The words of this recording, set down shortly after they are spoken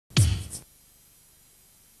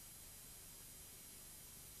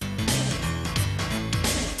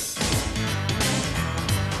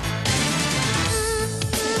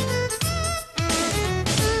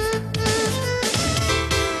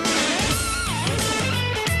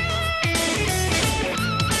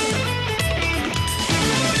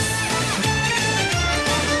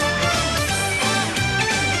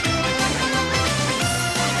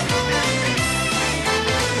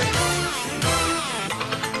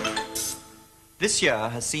This year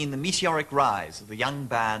has seen the meteoric rise of the young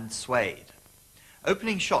band Suede.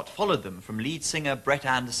 Opening shot followed them from lead singer Brett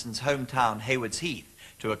Anderson's hometown Haywards Heath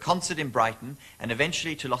to a concert in Brighton and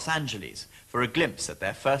eventually to Los Angeles for a glimpse at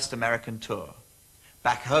their first American tour.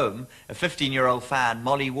 Back home, a 15-year-old fan,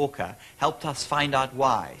 Molly Walker, helped us find out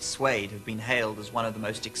why Suede have been hailed as one of the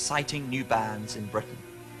most exciting new bands in Britain.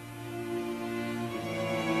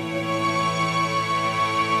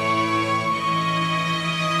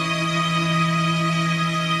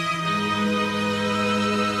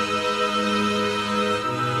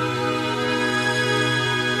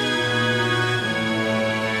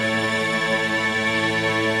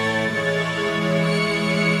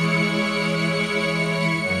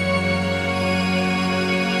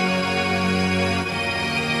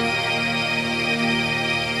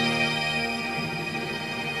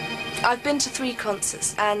 I've been to 3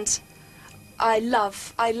 concerts and I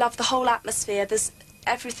love the whole atmosphere.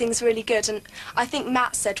 Everything's really good, and I think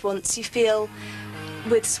Matt said once, you feel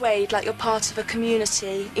with Suede like you're part of a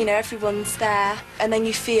community, you know, everyone's there, and then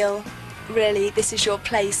you feel really this is your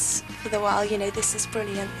place for the while, you know, this is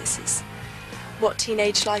brilliant, this is what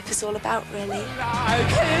teenage life is all about, really.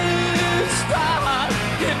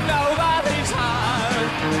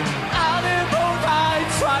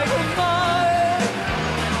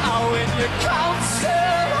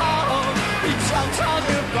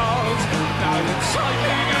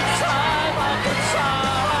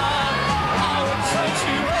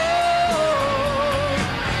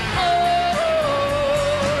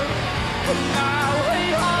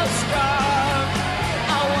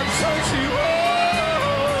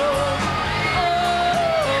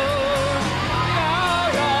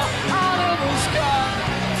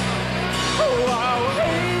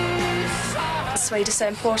 Suede is so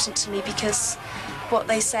important to me because what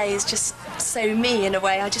they say is just so me in a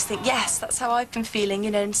way. I just think, yes, that's how I've been feeling,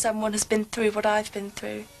 you know, and someone has been through what I've been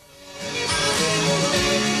through.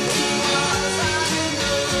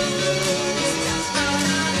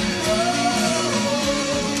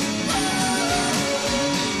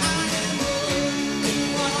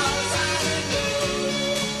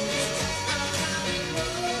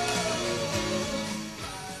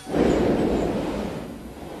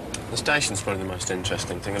 The station's probably the most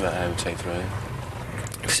interesting thing about AMT3.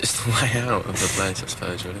 It's just the way out of the place, I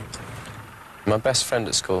suppose, really. My best friend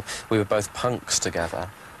at school, we were both punks together,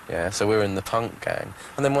 yeah, so we were in the punk gang.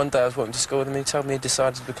 And then one day I was walking to school with him and he told me he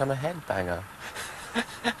decided to become a headbanger.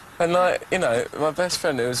 And, like, you know, my best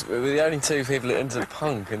friend, we were the only 2 people into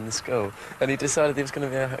punk in the school, and he decided he was going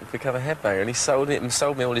to become a headbanger, and he sold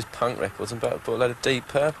me all his punk records and bought a load of Deep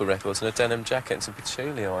Purple records and a denim jacket and some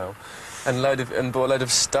patchouli oil. And bought a load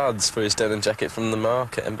of studs for his denim jacket from the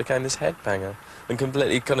market and became this headbanger and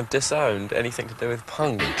completely kind of disowned anything to do with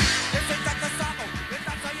punk. I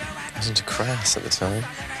was into Crass at the time.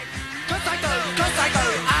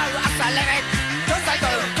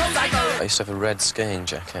 I used to have a red skiing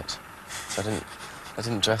jacket, so I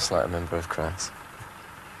didn't dress like a member of Crass.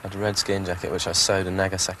 I had a red skiing jacket which I sewed a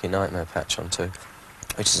Nagasaki Nightmare patch onto,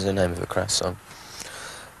 which is the name of a Crass song.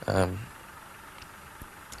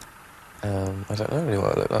 I don't know really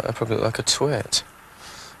what I look like. I probably look like a twit.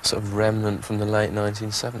 Sort of remnant from the late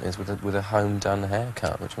 1970s with a home-done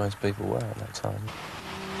haircut, which most people wear at that time.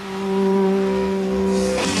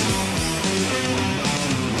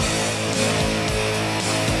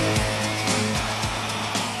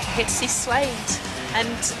 Here to see Suede and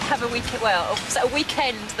have a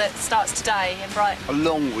weekend that starts today in Brighton. A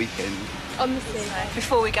long weekend. On the thing.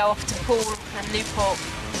 Before we go off to Poole and Newport.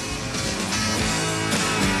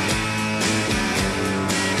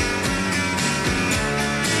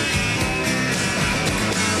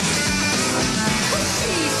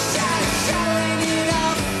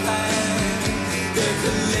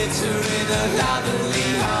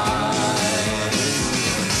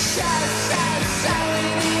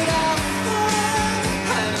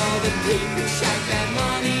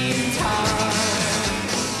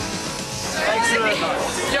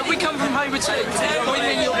 Yeah, we come from Haywards Heath. We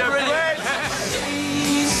think you're brilliant.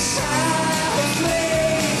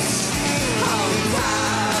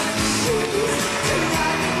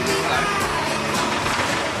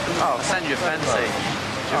 Oh, send you a fancy.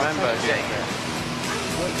 Do you remember getting it?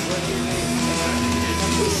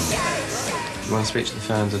 When I speak to the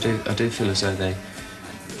fans, I do feel as though they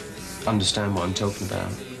understand what I'm talking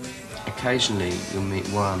about. Occasionally, you'll meet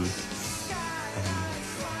one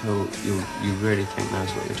who you really think knows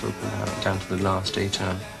what you're talking about, down to the last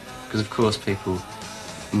detail. Because, of course, people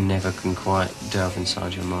never can quite delve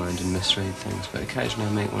inside your mind and misread things, but occasionally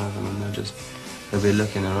I meet one of them and there'll be a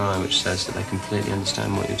look in their eye which says that they completely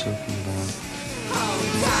understand what you're talking about.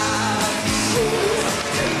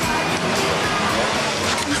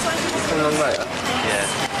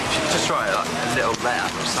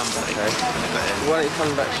 Okay. Why don't you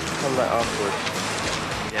come back afterwards?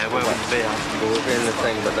 Yeah, where would you be after? We'll be in the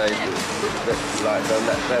thing, but they'll let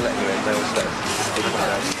you in. They'll let people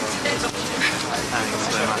down. Thanks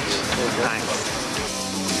so much. Thanks.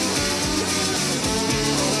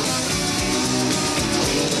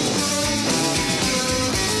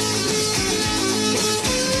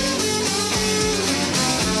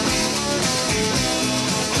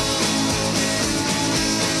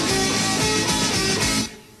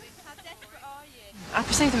 I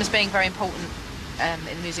perceive them as being very important in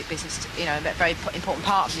the music business, you know, a very important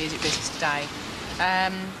part of the music business today,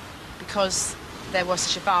 because there was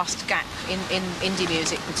such a vast gap in indie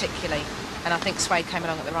music particularly, and I think Suede came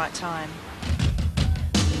along at the right time.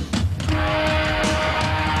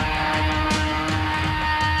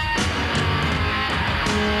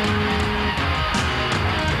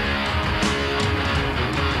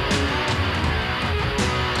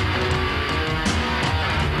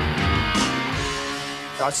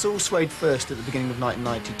 I saw Suede first at the beginning of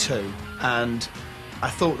 1992, and I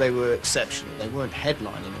thought they were exceptional. They weren't headlining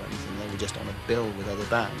or anything, they were just on a bill with other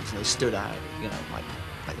bands, and they stood out, you know, like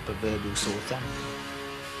the proverbial sore thumb.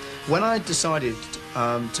 When I decided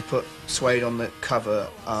to put Suede on the cover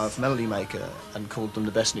of Melody Maker and called them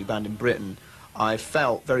the best new band in Britain, I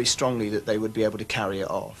felt very strongly that they would be able to carry it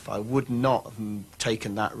off. I would not have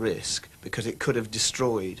taken that risk, because it could have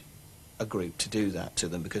destroyed a group to do that to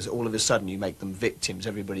them, because all of a sudden you make them victims,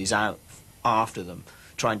 everybody's out after them,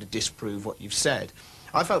 trying to disprove what you've said.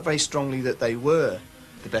 I felt very strongly that they were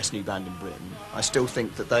the best new band in Britain. I still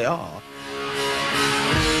think that they are.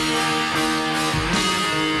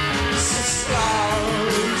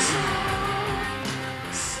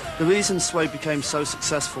 The reason Suede became so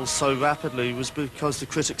successful so rapidly was because the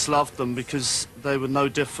critics loved them, because they were no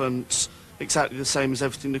different, exactly the same as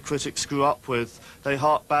everything the critics grew up with. They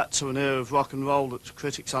hark back to an era of rock and roll that the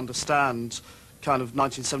critics understand, kind of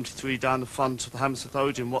 1973 down the front of the Hammersmith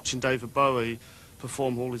Odeon, watching David Bowie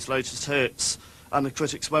perform all his latest hits. And the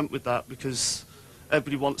critics went with that because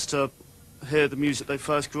everybody wants to hear the music they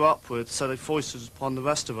first grew up with, so they foisted it upon the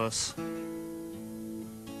rest of us.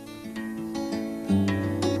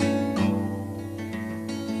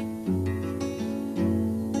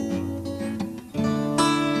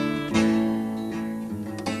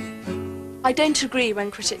 I don't agree when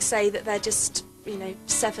critics say that they're just, you know,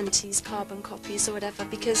 70s carbon copies or whatever,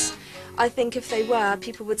 because I think if they were,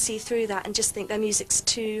 people would see through that and just think their music's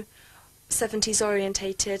too 70s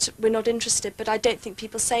orientated. We're not interested, but I don't think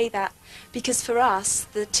people say that, because for us,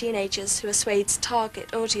 the teenagers who are Suede's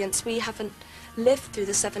target audience, we haven't lived through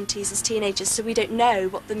the 70s as teenagers, so we don't know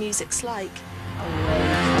what the music's like.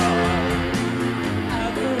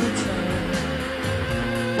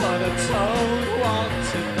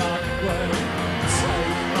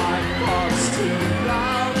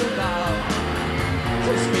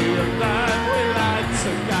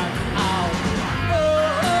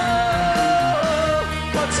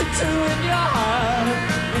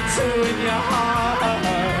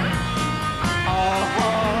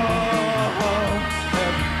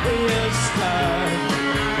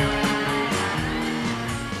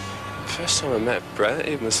 First time I met Brett,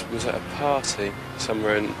 he was at a party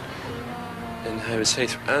somewhere in Haywards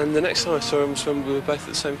Heath, and the next time I saw him was when we were both at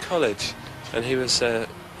the same college, and he was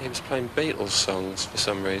playing Beatles songs for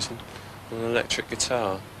some reason on an electric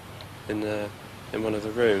guitar in one of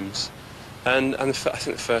the rooms, and I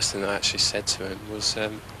think the first thing I actually said to him was, "Do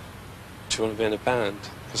you want to be in a band?"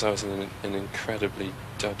 Because I was in an incredibly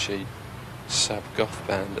dodgy sub-goth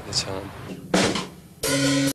band at the time.